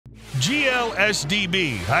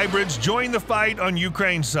GLSDB hybrids join the fight on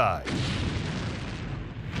Ukraine's side.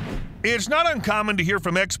 It's not uncommon to hear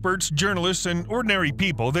from experts, journalists, and ordinary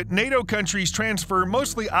people that NATO countries transfer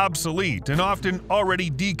mostly obsolete and often already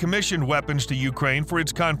decommissioned weapons to Ukraine for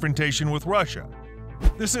its confrontation with Russia.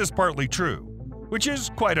 This is partly true, which is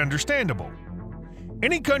quite understandable.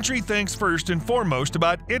 Any country thinks first and foremost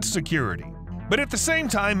about its security, but at the same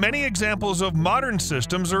time, many examples of modern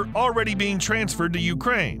systems are already being transferred to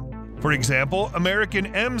Ukraine. For example,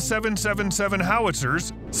 American M777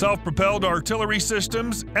 howitzers, self-propelled artillery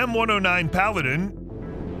systems, M109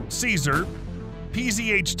 Paladin, Cesar,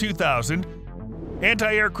 PZH-2000,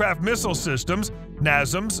 anti-aircraft missile systems,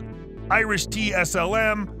 NASAMS, Irish-T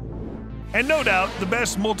SLM, and no doubt the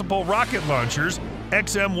best multiple rocket launchers,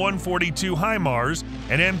 M142 HIMARS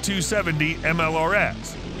and M270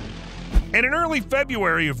 MLRS. And in early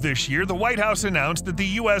February of this year, the White House announced that the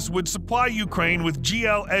U.S. would supply Ukraine with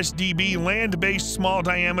GLSDB land-based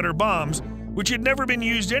small-diameter bombs, which had never been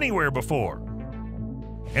used anywhere before,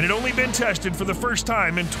 and had only been tested for the first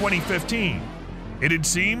time in 2015. It'd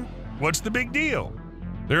seem, what's the big deal?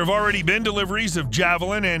 There have already been deliveries of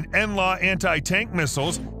Javelin and NLAW anti-tank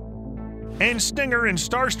missiles, and Stinger and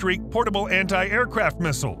Starstreak portable anti-aircraft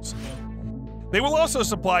missiles. They will also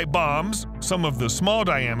supply bombs, some of the small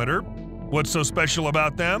diameter. What's so special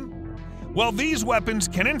about them? Well, these weapons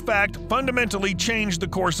can in fact fundamentally change the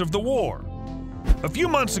course of the war. A few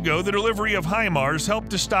months ago, the delivery of HIMARS helped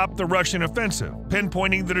to stop the Russian offensive,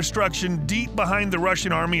 pinpointing the destruction deep behind the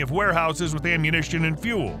Russian army of warehouses with ammunition and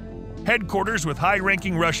fuel, headquarters with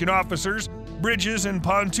high-ranking Russian officers, bridges, and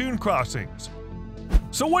pontoon crossings.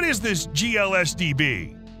 So what is this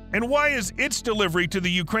GLSDB, and why is its delivery to the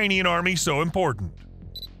Ukrainian army so important?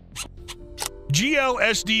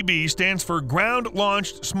 GLSDB stands for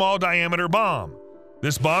Ground-Launched Small Diameter Bomb.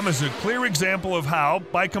 This bomb is a clear example of how,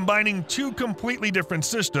 by combining two completely different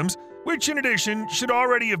systems, which in addition should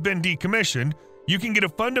already have been decommissioned, you can get a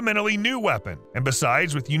fundamentally new weapon, and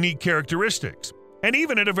besides with unique characteristics, and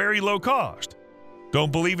even at a very low cost.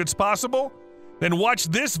 Don't believe it's possible? Then watch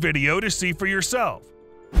this video to see for yourself.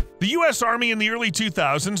 The U.S. Army in the early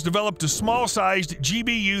 2000s developed a small-sized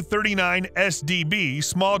GBU-39 SDB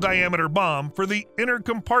small-diameter bomb for the inner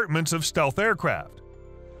compartments of stealth aircraft.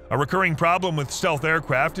 A recurring problem with stealth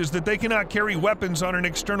aircraft is that they cannot carry weapons on an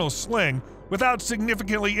external sling without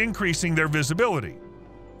significantly increasing their visibility.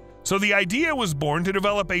 So the idea was born to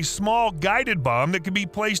develop a small guided bomb that could be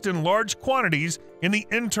placed in large quantities in the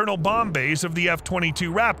internal bomb bays of the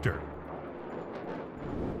F-22 Raptor.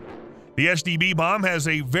 The SDB bomb has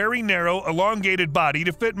a very narrow, elongated body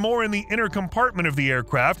to fit more in the inner compartment of the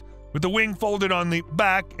aircraft, with the wing folded on the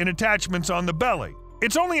back and attachments on the belly.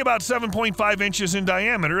 It's only about 7.5 inches in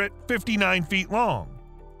diameter at 59 feet long.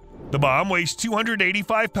 The bomb weighs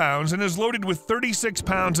 285 pounds and is loaded with 36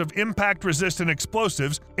 pounds of impact-resistant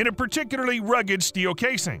explosives in a particularly rugged steel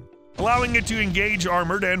casing, allowing it to engage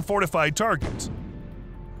armored and fortified targets.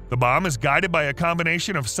 The bomb is guided by a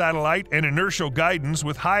combination of satellite and inertial guidance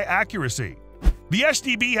with high accuracy. The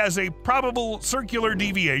SDB has a probable circular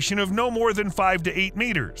deviation of no more than 5 to 8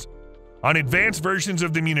 meters. On advanced versions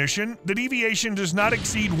of the munition, the deviation does not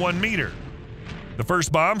exceed 1 meter. The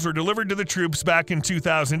first bombs were delivered to the troops back in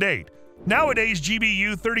 2008. Nowadays,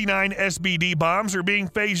 GBU-39 SBD bombs are being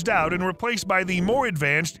phased out and replaced by the more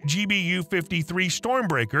advanced GBU-53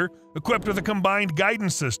 Stormbreaker, equipped with a combined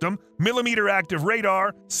guidance system, millimeter-active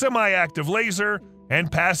radar, semi-active laser,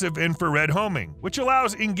 and passive infrared homing, which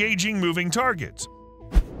allows engaging moving targets.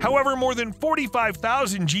 However, more than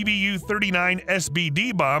 45,000 GBU-39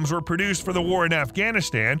 SBD bombs were produced for the war in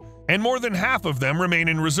Afghanistan, and more than half of them remain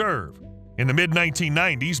in reserve. In the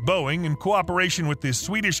mid-1990s, Boeing, in cooperation with the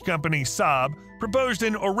Swedish company Saab, proposed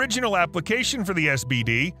an original application for the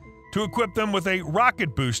SBD to equip them with a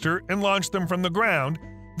rocket booster and launch them from the ground,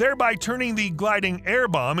 thereby turning the gliding air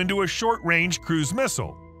bomb into a short-range cruise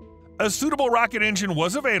missile. A suitable rocket engine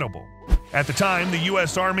was available. At the time, the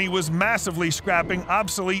U.S. Army was massively scrapping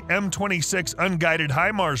obsolete M26 unguided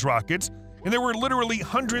HIMARS rockets, and there were literally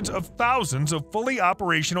hundreds of thousands of fully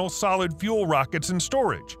operational solid fuel rockets in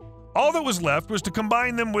storage. All that was left was to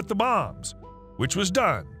combine them with the bombs, which was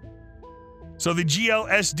done. So the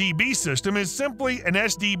GLSDB system is simply an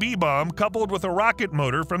SDB bomb coupled with a rocket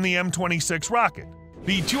motor from the M26 rocket.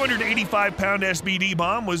 The 285-pound SBD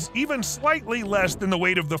bomb was even slightly less than the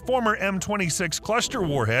weight of the former M26 cluster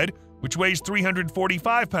warhead, which weighs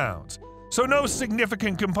 345 pounds, so no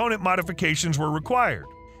significant component modifications were required.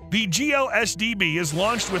 The GLSDB is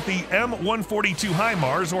launched with the M142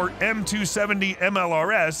 HIMARS or M270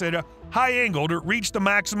 MLRS at a high angle to reach the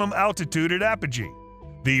maximum altitude at apogee.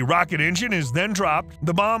 The rocket engine is then dropped,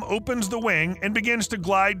 the bomb opens the wing and begins to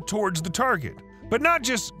glide towards the target. But not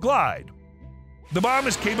just glide. The bomb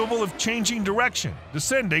is capable of changing direction,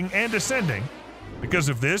 descending and ascending. Because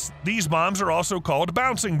of this, these bombs are also called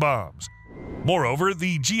bouncing bombs. Moreover,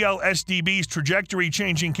 the GLSDB's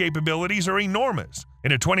trajectory-changing capabilities are enormous.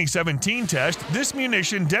 In a 2017 test, this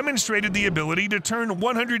munition demonstrated the ability to turn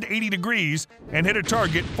 180 degrees and hit a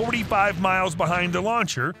target 45 miles behind the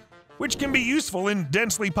launcher, which can be useful in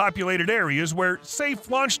densely populated areas where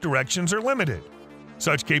safe launch directions are limited.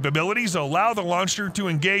 Such capabilities allow the launcher to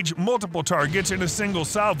engage multiple targets in a single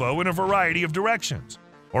salvo in a variety of directions,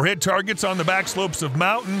 or hit targets on the back slopes of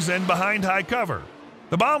mountains and behind high cover.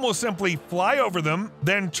 The bomb will simply fly over them,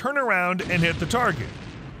 then turn around and hit the target.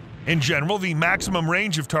 In general, the maximum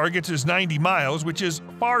range of targets is 90 miles, which is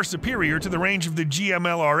far superior to the range of the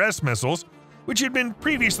MLRS missiles, which had been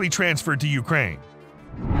previously transferred to Ukraine.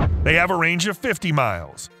 They have a range of 50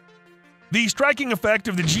 miles. The striking effect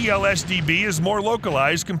of the GLSDB is more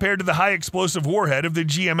localized compared to the high explosive warhead of the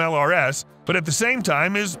MLRS, but at the same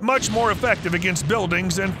time is much more effective against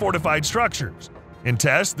buildings and fortified structures. In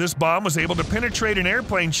tests, this bomb was able to penetrate an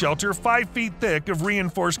airplane shelter 5 feet thick of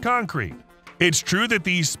reinforced concrete. It's true that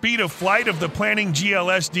the speed of flight of the planning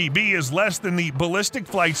GLSDB is less than the ballistic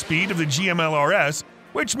flight speed of the MLRS,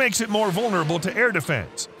 which makes it more vulnerable to air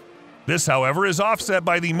defense. This, however, is offset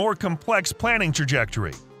by the more complex planning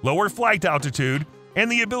trajectory, lower flight altitude,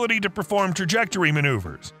 and the ability to perform trajectory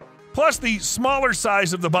maneuvers, plus the smaller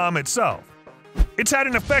size of the bomb itself. It's had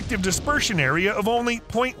an effective dispersion area of only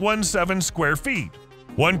 0.17 square feet.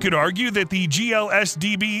 One could argue that the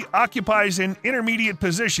GLSDB occupies an intermediate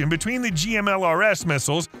position between the MLRS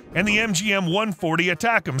missiles and the MGM-140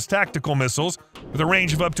 ATACMS tactical missiles with a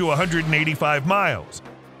range of up to 185 miles.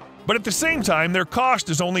 But at the same time, their cost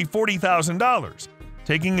is only $40,000,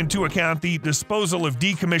 taking into account the disposal of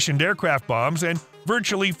decommissioned aircraft bombs and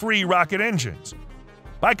virtually free rocket engines.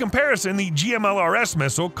 By comparison, the MLRS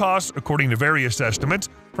missile costs, according to various estimates,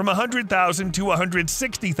 from $100,000 to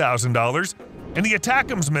 $160,000, and the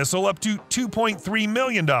ATACMS missile up to $2.3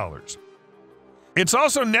 million. It's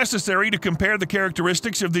also necessary to compare the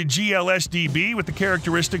characteristics of the GLSDB with the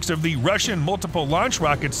characteristics of the Russian multiple launch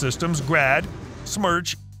rocket systems GRAD,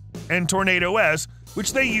 Smerch, and Tornado-S,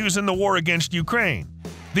 which they use in the war against Ukraine.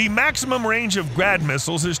 The maximum range of GRAD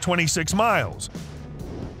missiles is 26 miles.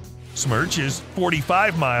 Smerch is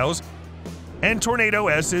 45 miles, and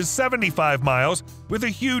Tornado-S is 75 miles, with a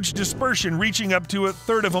huge dispersion reaching up to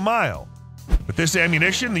 1/3 of a mile. With this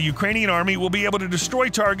ammunition, the Ukrainian army will be able to destroy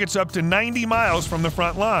targets up to 90 miles from the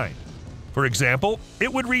front line. For example,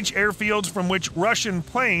 it would reach airfields from which Russian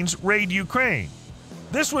planes raid Ukraine.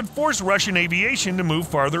 This would force Russian aviation to move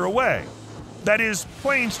farther away. That is,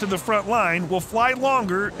 planes to the front line will fly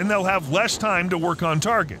longer and they'll have less time to work on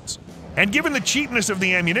targets. And given the cheapness of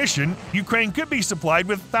the ammunition, Ukraine could be supplied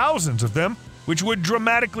with thousands of them, which would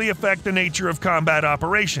dramatically affect the nature of combat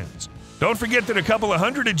operations. Don't forget that a couple of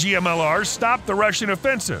hundred of GMLRs stopped the Russian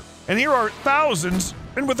offensive, and here are thousands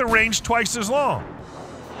and with a range twice as long.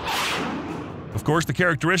 Of course, the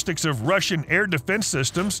characteristics of Russian air defense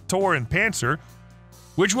systems, Tor and Panzer,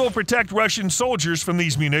 which will protect Russian soldiers from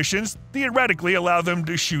these munitions, theoretically allow them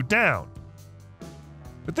to shoot down.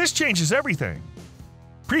 But this changes everything.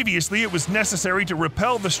 Previously, it was necessary to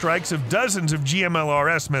repel the strikes of dozens of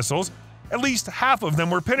GMLRS missiles. At least half of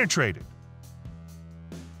them were penetrated.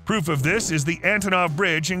 Proof of this is the Antonov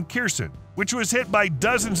Bridge in Kherson, which was hit by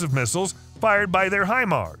dozens of missiles fired by their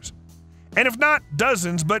HIMARS. And if not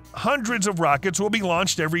dozens, but hundreds of rockets will be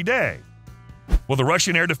launched every day. Will the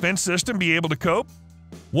Russian air defense system be able to cope?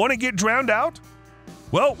 Want to get drowned out?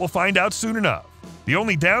 Well, we'll find out soon enough. The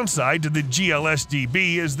only downside to the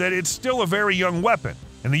GLSDB is that it's still a very young weapon,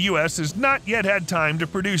 and the US has not yet had time to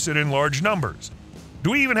produce it in large numbers.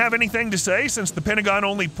 Do we even have anything to say since the Pentagon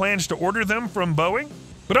only plans to order them from Boeing?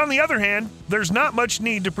 But on the other hand, there's not much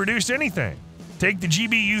need to produce anything. Take the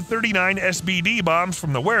GBU-39 SBD bombs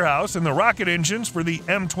from the warehouse and the rocket engines for the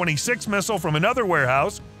M26 missile from another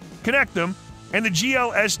warehouse, connect them, and the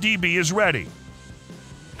GLSDB is ready.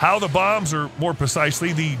 How the bombs, or more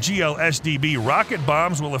precisely the GLSDB rocket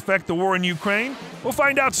bombs, will affect the war in Ukraine, we'll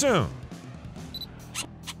find out soon.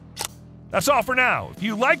 That's all for now. If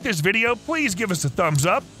you like this video, please give us a thumbs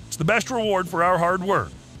up. It's the best reward for our hard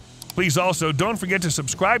work. Please also don't forget to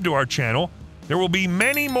subscribe to our channel. There will be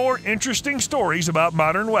many more interesting stories about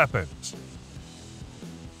modern weapons.